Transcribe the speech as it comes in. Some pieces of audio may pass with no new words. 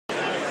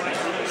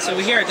So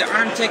we're here at the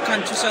ARM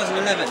TechCon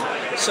 2011.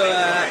 So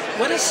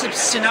what does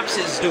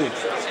Synopsys do?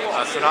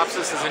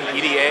 Synopsys is an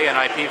EDA and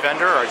IP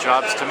vendor. Our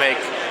job is to make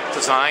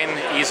design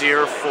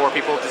easier for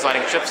people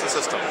designing chips and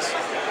systems.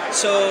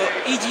 So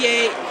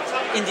EDA,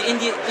 in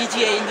the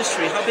EDA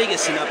industry, how big is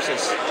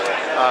Synopsys?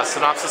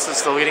 Synopsys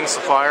is the leading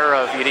supplier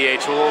of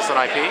EDA tools and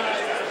IP.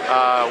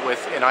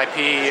 In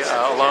IP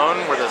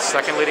alone, we're the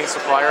second leading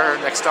supplier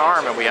next to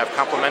ARM, and we have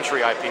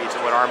complementary IP to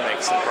what ARM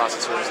makes in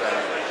processors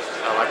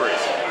and libraries.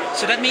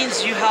 So that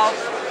means you help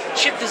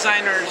chip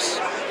designers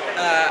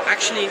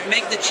actually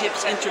make the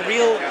chips into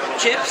real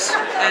chips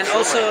and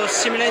also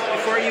simulate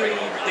before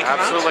they come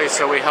Absolutely. out?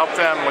 So we help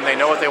them when they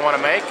know what they want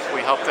to make.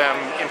 We help them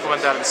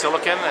implement that in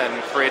silicon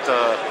and create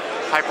the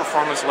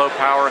high-performance,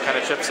 low-power kind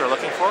of chips they're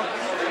looking for.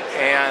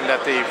 And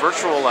at the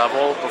virtual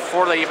level,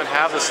 before they even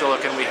have the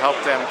silicon, we help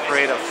them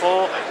create a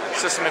full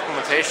system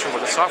implementation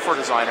where the software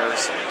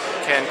designers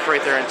can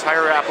create their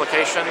entire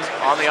application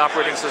on the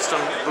operating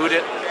system, boot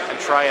it, and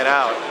try it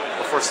out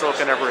before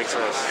silicon ever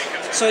exists.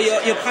 So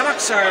your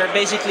products are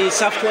basically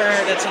software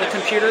that's on a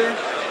computer,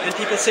 and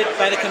people sit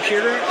by the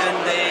computer and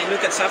they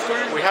look at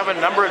software? We have a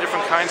number of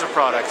different kinds of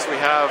products. We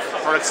have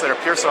products that are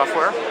pure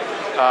software,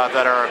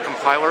 that are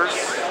compilers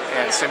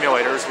and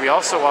simulators. We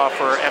also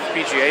offer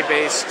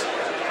FPGA-based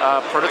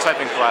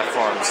prototyping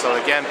platforms.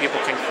 So again, people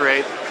can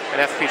create an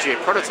FPGA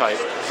prototype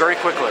very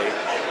quickly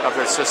of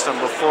their system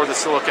before the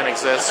silicon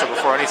exists or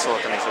before any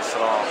silicon exists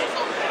at all.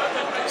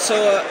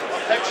 So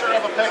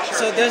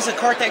there's a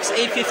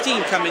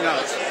Cortex-A15 coming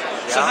out.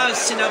 So how is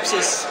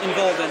Synopsys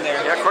involved in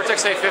there? Yeah,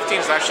 Cortex-A15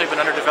 has actually been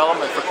under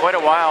development for quite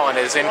a while and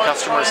is in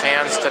customers'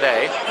 hands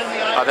today.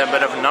 There have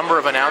been a number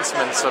of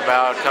announcements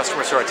about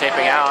customers who are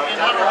taping out,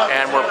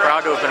 and we're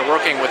proud to have been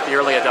working with the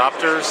early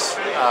adopters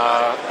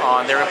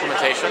on their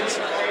implementations,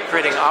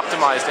 creating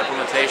optimized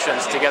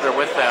implementations together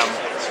with them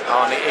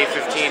on the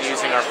A15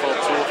 using our full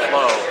tool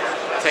flow,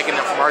 taking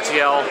them from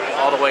RTL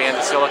all the way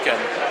into silicon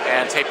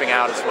and taping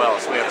out as well.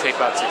 So we have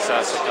tape-out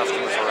success with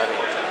customers already.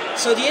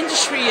 So the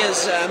industry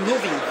is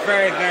moving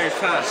very, very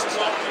fast.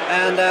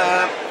 And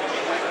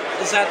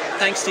is that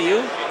thanks to you?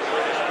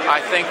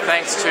 I think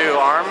thanks to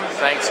ARM,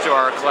 thanks to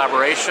our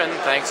collaboration,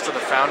 thanks to the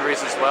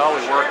foundries as well.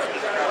 We work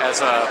as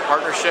a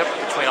partnership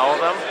between all of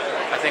them.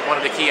 I think one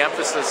of the key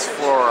emphasis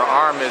for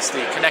ARM is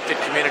the connected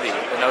community,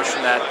 the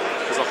notion that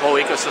there's a whole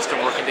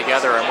ecosystem working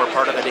together and we're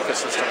part of that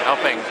ecosystem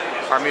helping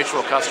our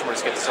mutual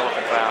customers get to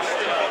silicon fast.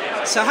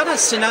 So how does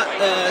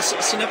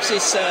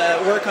Synopsys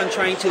work on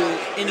trying to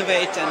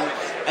innovate and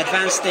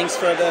advance things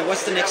further?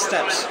 What's the next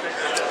steps?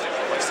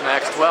 What's the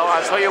next? Well,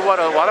 I'll tell you what,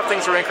 a lot of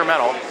things are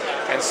incremental.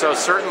 And so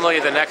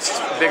certainly the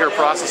next bigger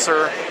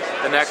processor,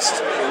 the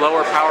next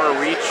lower power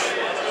reach,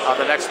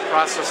 the next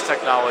process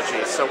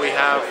technology. So we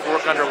have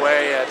work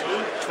underway at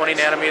 20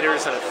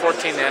 nanometers and at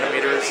 14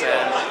 nanometers.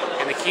 And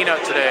in the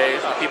keynote today,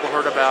 people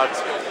heard about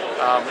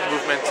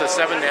movement to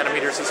 7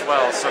 nanometers as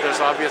well. So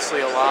there's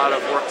obviously a lot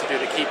of work to do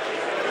to keep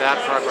that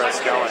progress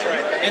going.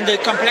 And the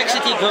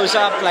complexity goes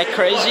up like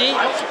crazy,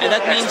 and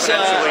that means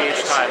exponentially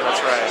each time. That's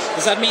right.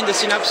 Does that mean the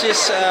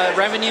Synopsys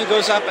revenue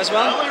goes up as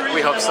well?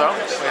 We hope so.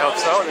 We hope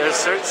so. There's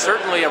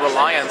certainly a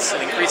reliance,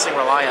 an increasing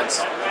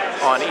reliance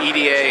on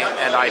EDA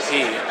and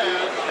IP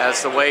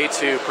as the way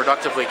to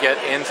productively get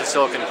into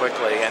silicon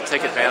quickly and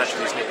take advantage of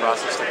these new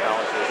process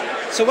technologies.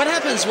 So what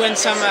happens when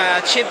some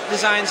chip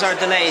designs are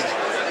delayed?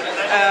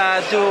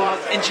 Do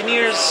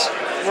engineers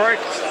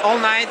work all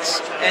night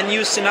and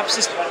use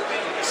Synopsys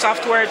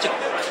software to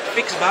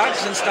fix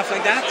bugs and stuff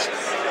like that?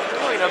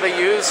 Well, you know, they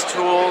use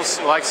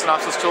tools like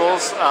Synopsys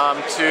tools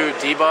to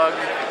debug,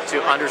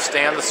 to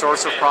understand the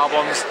source of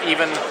problems,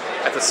 even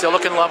at the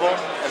silicon level,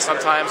 and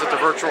sometimes at the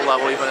virtual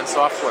level, even in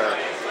software.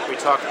 We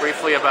talked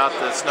briefly about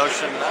this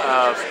notion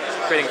of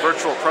creating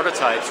virtual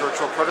prototypes.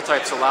 Virtual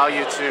prototypes allow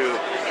you to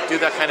do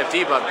that kind of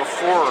debug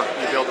before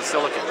you build the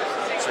silicon.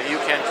 So you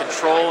can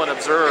control and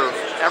observe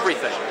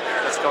everything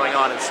that's going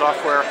on in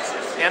software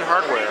and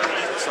hardware,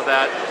 so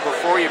that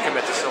before you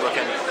commit to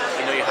silicon,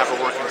 you know you have a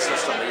working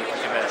system that you can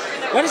commit.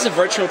 What is a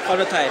virtual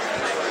prototype?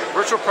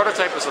 Virtual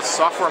prototype is a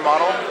software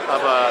model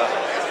of a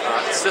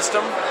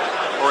system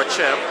or a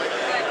chip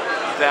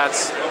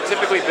that's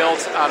typically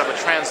built out of a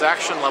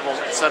transaction-level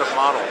set of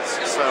models.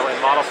 So a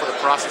model for the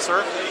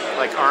processor,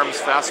 like ARM's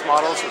fast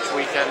models, which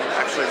we can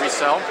actually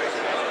resell,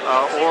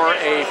 or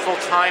a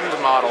full-timed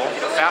model,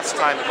 a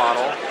fast-timed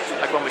model,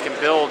 like one we can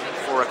build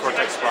for a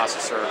Cortex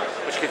processor,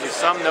 which gives you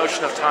some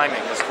notion of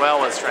timing as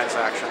well as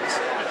transactions.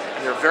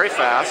 And they're very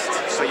fast,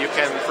 so you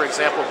can, for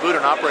example, boot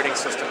an operating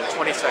system in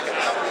 20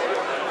 seconds.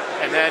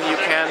 And then you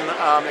can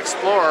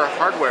explore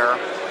hardware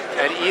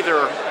at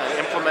either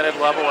an implemented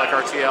level like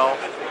RTL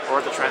or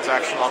at the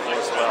transaction level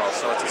as well.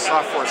 So it's a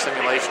software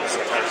simulation of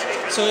the entire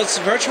system. So it's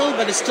virtual,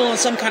 but it's still on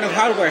some kind of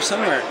hardware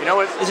somewhere. You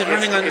know, is it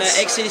running on the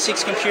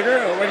x86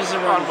 computer, or where does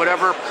it run? On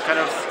whatever kind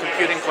of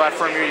computing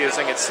platform you're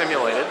using, it's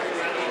simulated.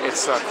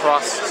 It's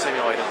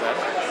cross-simulated then.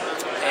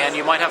 And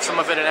you might have some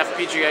of it in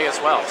FPGA as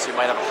well. So you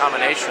might have a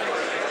combination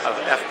of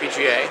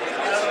FPGA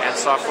and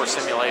software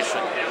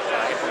simulation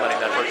implementing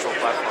that virtual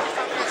platform,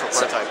 virtual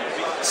prototype.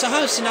 So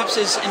how is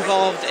Synopsys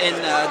involved in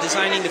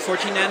designing the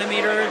 14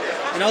 nanometer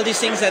and all these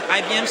things that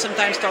IBM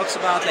sometimes talks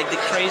about, like the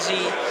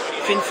crazy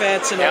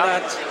FinFETs and all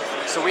that?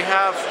 So we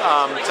have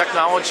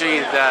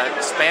technology that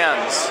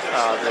spans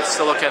the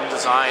silicon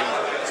design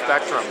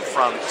spectrum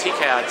from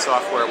TCAD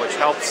software, which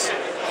helps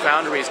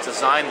foundries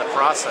design the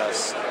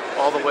process,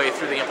 all the way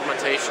through the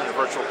implementation of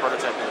virtual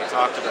prototyping we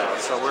talked about.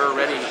 So we're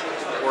already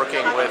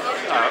working with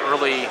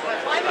early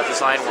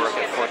design work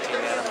at 14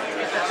 nanometer.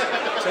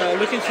 So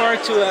looking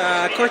forward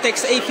to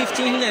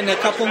Cortex-A15 in a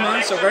couple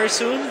months, or very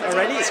soon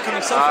already. It's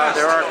coming so fast.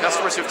 There are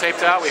customers who've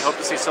taped out. We hope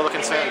to see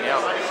silicon soon, yeah.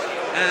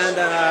 And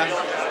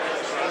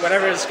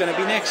whatever is going to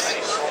be next.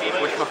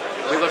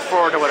 We look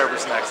forward to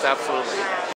whatever's next, absolutely.